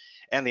technology,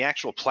 and the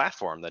actual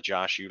platform that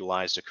Josh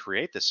utilized to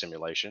create this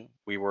simulation,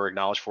 we were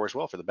acknowledged for as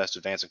well for the best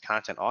advance in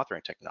content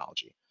authoring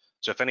technology.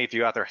 So if any of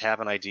you out there have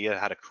an idea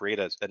how to create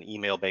an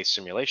email-based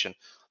simulation,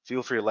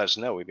 feel free to let us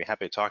know. We'd be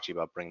happy to talk to you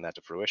about bringing that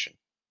to fruition.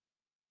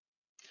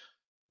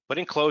 But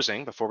in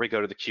closing, before we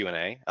go to the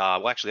Q&A,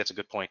 well, actually, that's a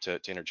good point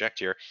to interject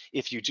here.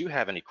 If you do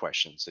have any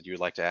questions that you would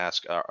like to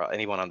ask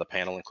anyone on the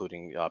panel,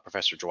 including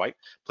Professor Dwight,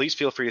 please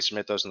feel free to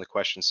submit those in the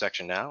questions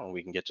section now, and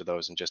we can get to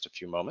those in just a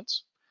few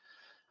moments.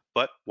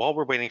 But while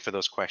we're waiting for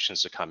those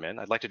questions to come in,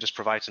 I'd like to just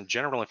provide some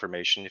general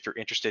information if you're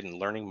interested in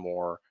learning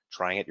more,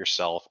 trying it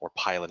yourself, or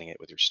piloting it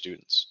with your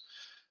students.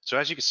 So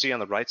as you can see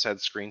on the right side of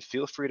the screen,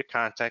 feel free to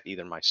contact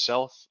either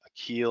myself,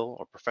 Akil,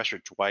 or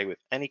Professor Dwight with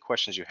any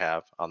questions you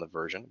have on the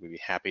version. We'd be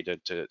happy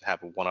to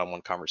have a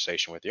one-on-one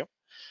conversation with you.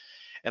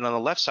 And on the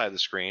left side of the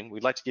screen,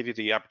 we'd like to give you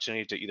the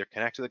opportunity to either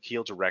connect with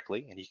Akil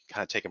directly, and he can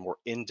kind of take a more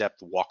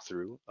in-depth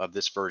walkthrough of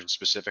this version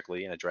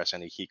specifically and address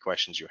any key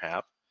questions you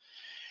have.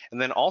 And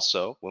then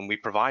also, when we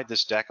provide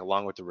this deck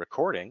along with the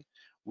recording,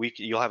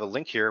 you'll have a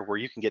link here where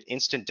you can get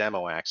instant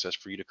demo access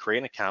for you to create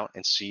an account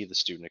and see the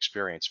student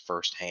experience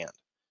firsthand.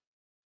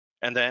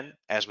 And then,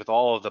 as with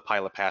all of the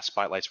Pilot Pass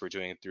spotlights we're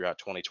doing throughout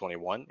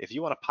 2021, if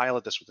you want to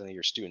pilot this with any of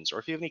your students, or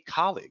if you have any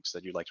colleagues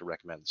that you'd like to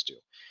recommend this to,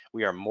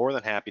 we are more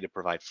than happy to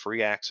provide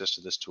free access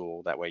to this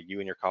tool. That way you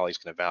and your colleagues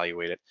can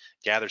evaluate it,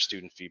 gather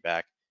student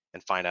feedback,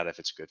 and find out if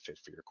it's a good fit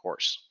for your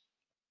course.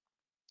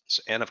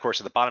 And of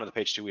course, at the bottom of the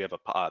page too, we have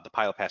the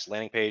Pilot Pass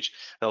landing page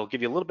that'll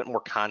give you a little bit more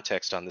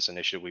context on this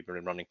initiative we've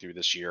been running through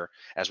this year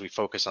as we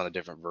focus on a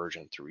different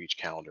version through each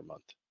calendar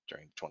month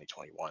during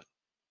 2021.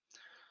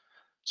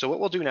 So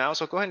what we'll do now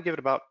is I'll go ahead and give it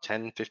about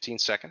 10, 15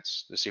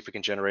 seconds to see if we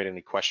can generate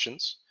any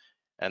questions.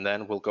 And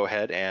then we'll go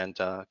ahead and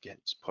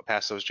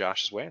pass those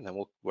Josh's way, and then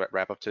we'll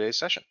wrap up today's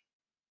session.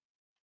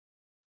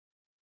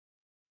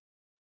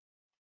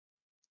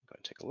 Go ahead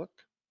and take a look.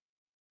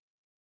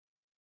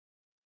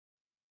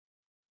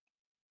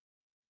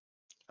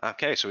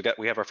 Okay, so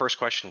we have our first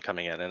question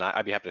coming in, and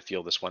I'd be happy to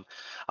field this one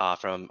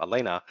from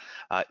Elena.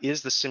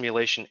 Is the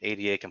simulation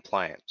ADA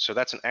compliant? So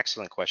that's an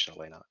excellent question,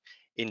 Elena.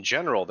 In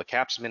general, the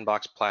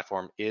CapsimInbox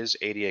platform is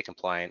ADA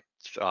compliant,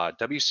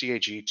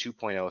 WCAG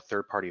 2.0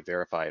 third-party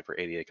verified for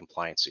ADA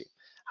compliancy.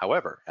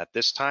 However, at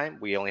this time,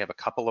 we only have a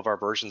couple of our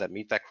versions that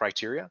meet that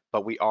criteria,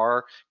 but we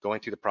are going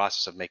through the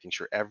process of making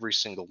sure every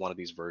single one of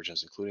these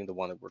versions, including the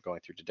one that we're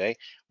going through today,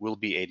 will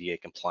be ADA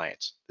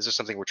compliant. This is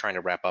something we're trying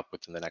to wrap up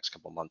within the next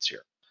couple of months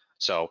here.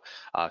 So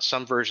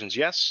some versions,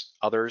 yes,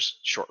 others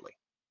shortly.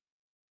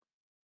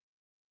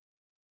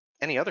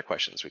 Any other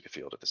questions we could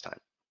field at this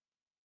time?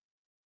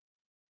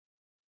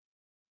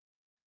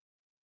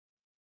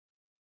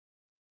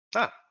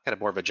 Kind of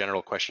more of a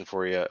general question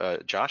for you,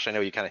 Josh. I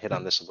know you kind of hit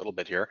on this a little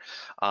bit here.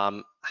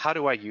 How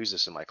do I use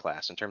this in my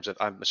class in terms of,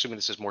 I'm assuming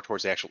this is more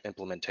towards the actual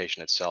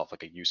implementation itself,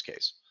 like a use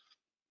case?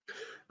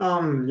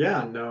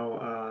 Yeah,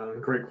 no,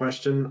 great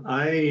question.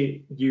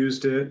 I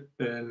used it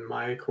in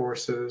my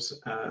courses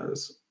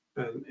as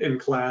an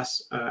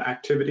in-class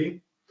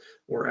activity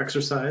or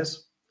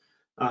exercise,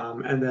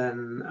 and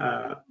then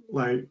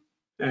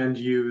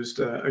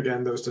used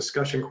again those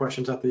discussion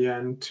questions at the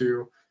end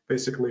to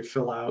basically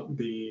fill out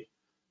the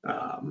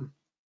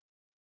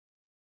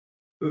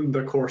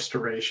course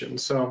duration.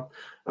 So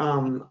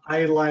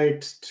I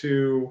liked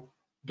to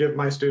give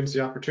my students the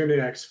opportunity.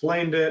 I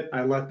explained it,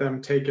 I let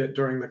them take it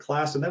during the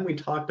class, and then we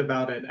talked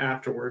about it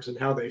afterwards and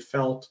how they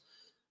felt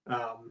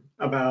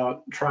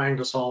about trying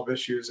to solve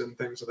issues and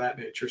things of that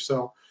nature.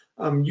 So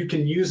you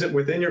can use it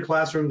within your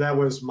classroom. That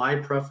was my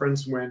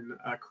preference when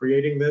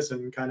creating this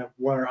and kind of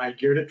where I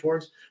geared it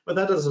towards, but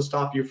that doesn't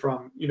stop you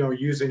from,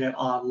 using it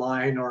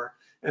online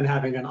and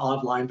having an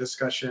online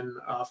discussion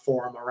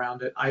forum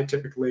around it. I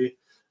typically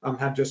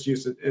have just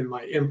used it in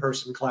my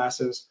in-person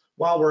classes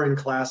while we're in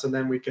class, and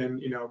then we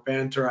can,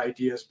 banter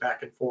ideas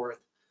back and forth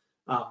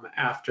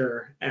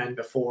after and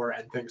before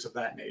and things of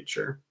that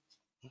nature.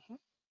 Mm-hmm.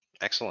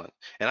 Excellent.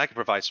 And I can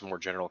provide some more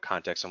general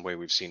context on the way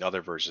we've seen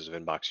other versions of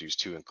Inbox used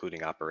too,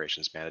 including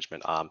operations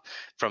management.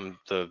 From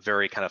the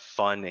very kind of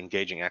fun,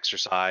 engaging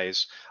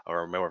exercise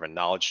or more of a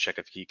knowledge check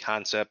of key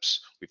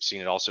concepts, we've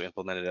seen it also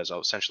implemented as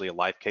essentially a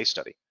live case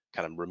study,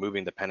 kind of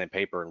removing the pen and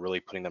paper and really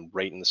putting them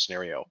right in the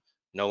scenario.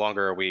 No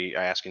longer are we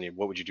asking you,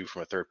 what would you do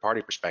from a third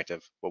party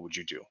perspective? What would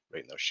you do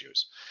right in those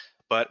shoes?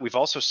 But we've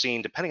also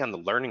seen, depending on the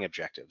learning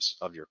objectives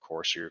of your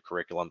course or your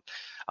curriculum,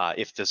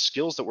 if the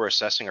skills that we're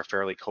assessing are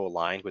fairly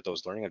co-aligned with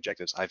those learning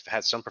objectives, I've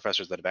had some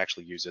professors that have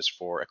actually used this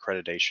for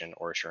accreditation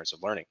or assurance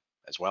of learning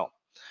as well.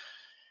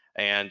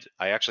 And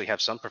I actually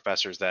have some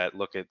professors that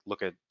look at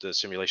the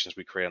simulations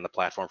we create on the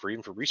platform for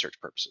even for research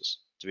purposes,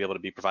 to be able to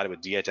be provided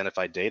with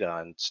de-identified data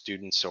on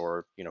students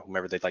or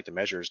whomever they'd like to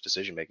measure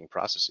decision-making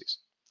processes.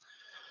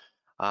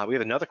 We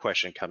have another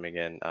question coming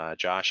in,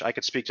 Josh. I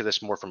could speak to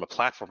this more from a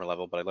platform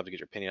level, but I'd love to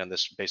get your opinion on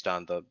this based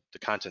on the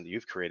content that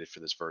you've created for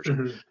this version.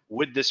 Mm-hmm.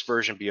 Would this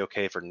version be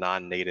okay for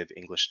non-native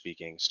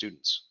English-speaking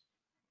students?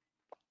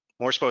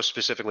 More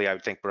specifically, I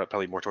would think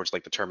probably more towards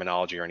like the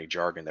terminology or any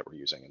jargon that we're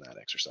using in that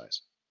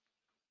exercise.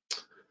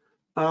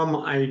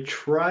 I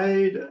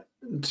tried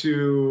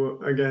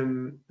to,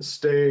 again,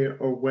 stay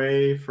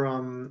away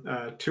from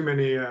too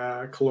many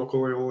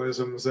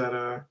colloquialisms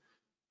that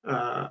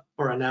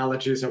or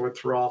analogies that would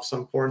throw off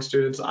some foreign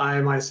students.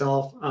 I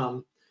myself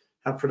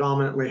have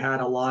predominantly had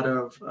a lot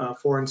of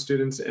foreign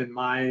students in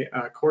my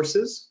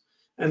courses,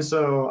 and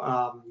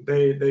so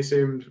they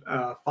seemed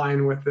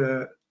fine with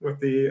the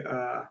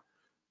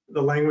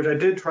language. I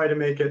did try to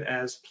make it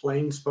as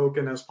plain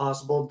spoken as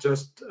possible,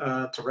 just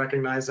to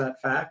recognize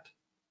that fact.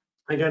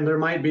 Again, there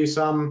might be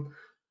some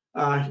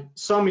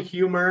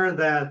humor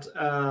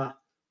that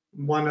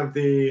one of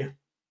the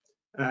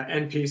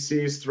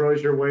NPCs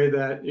throws your way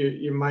that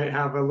you might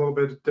have a little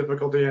bit of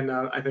difficulty, and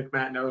I think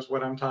Matt knows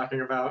what I'm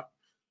talking about.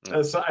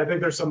 So I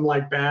think there's some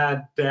like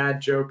bad dad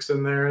jokes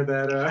in there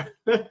that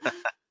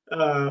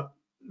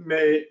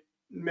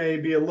may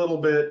be a little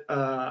bit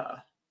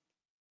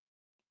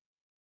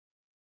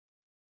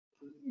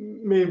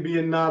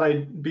maybe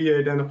not be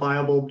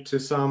identifiable to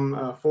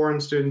some foreign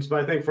students, but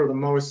I think for the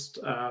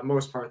most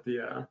part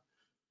the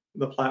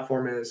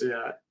platform is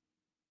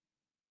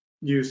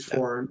used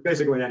for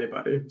basically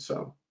anybody.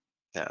 So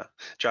Yeah.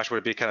 Josh, would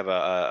it be kind of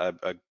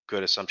a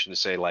good assumption to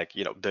say, like,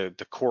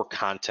 the core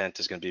content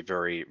is going to be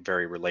very,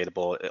 very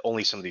relatable.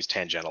 Only some of these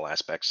tangential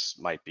aspects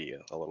might be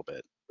a little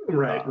bit.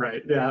 Right, Uh,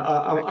 right. Yeah.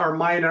 Our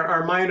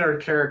minor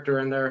character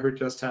in there who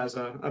just has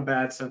a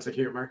bad sense of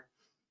humor.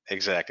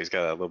 exactly. He's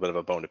got a little bit of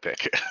a bone to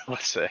pick,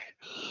 let's say.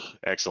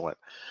 Excellent.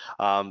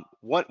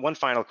 One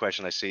final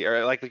question I see, or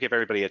I'd like to give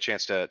everybody a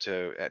chance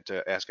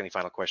to ask any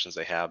final questions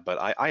they have, but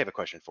I have a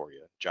question for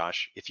you,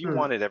 Josh. If you Hmm.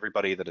 wanted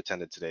everybody that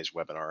attended today's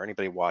webinar, or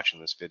anybody watching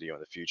this video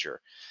in the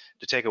future,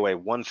 to take away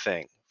one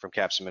thing from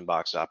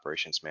CapsimInbox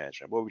Operations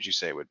Management, what would you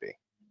say it would be?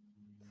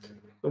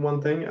 The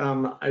one thing,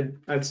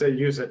 I'd say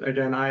use it.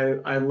 Again,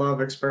 I love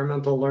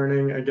experimental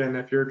learning. Again,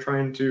 if you're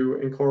trying to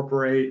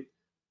incorporate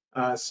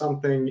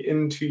something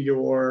into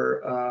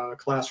your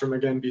classroom,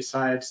 again,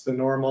 besides the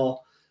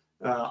normal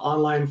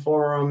online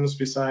forums,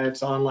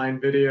 besides online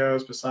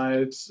videos,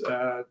 besides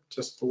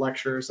just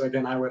lectures,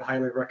 again, I would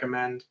highly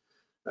recommend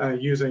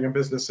using a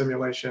business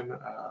simulation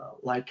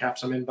like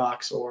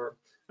CapsimInbox or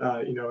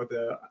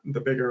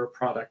the bigger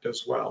product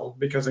as well.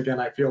 Because again,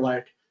 I feel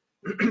like,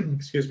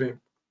 excuse me,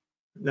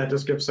 that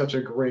just gives such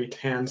a great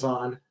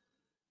hands-on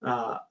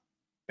uh,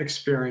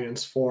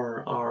 experience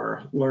for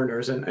our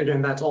learners. And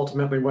again, that's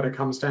ultimately what it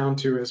comes down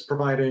to, is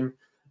providing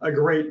a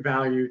great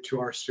value to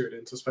our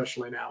students,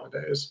 especially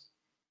nowadays.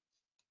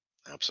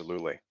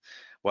 Absolutely.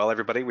 Well,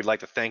 everybody, we'd like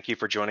to thank you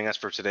for joining us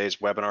for today's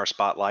webinar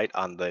spotlight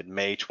on the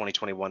May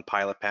 2021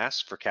 Pilot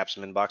Pass for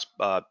CapsimInbox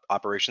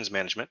Operations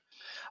Management.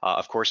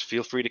 Of course,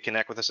 feel free to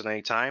connect with us at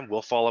any time.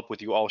 We'll follow up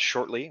with you all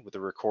shortly with a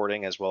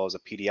recording as well as a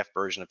PDF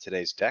version of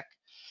today's deck,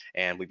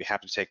 and we'd be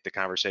happy to take the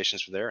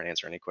conversations from there and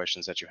answer any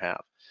questions that you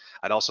have.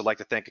 I'd also like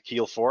to thank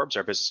Akil Forbes,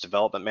 our Business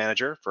Development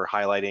Manager, for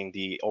highlighting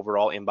the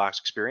overall inbox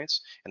experience,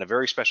 and a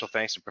very special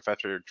thanks to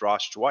Professor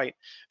Josh Dwight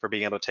for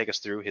being able to take us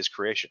through his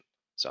creation.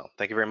 So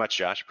thank you very much,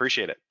 Josh.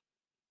 Appreciate it.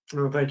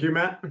 Well, thank you,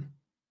 Matt.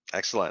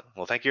 Excellent.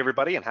 Well, thank you,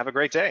 everybody, and have a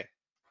great day.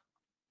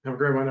 Have a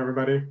great one,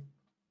 everybody.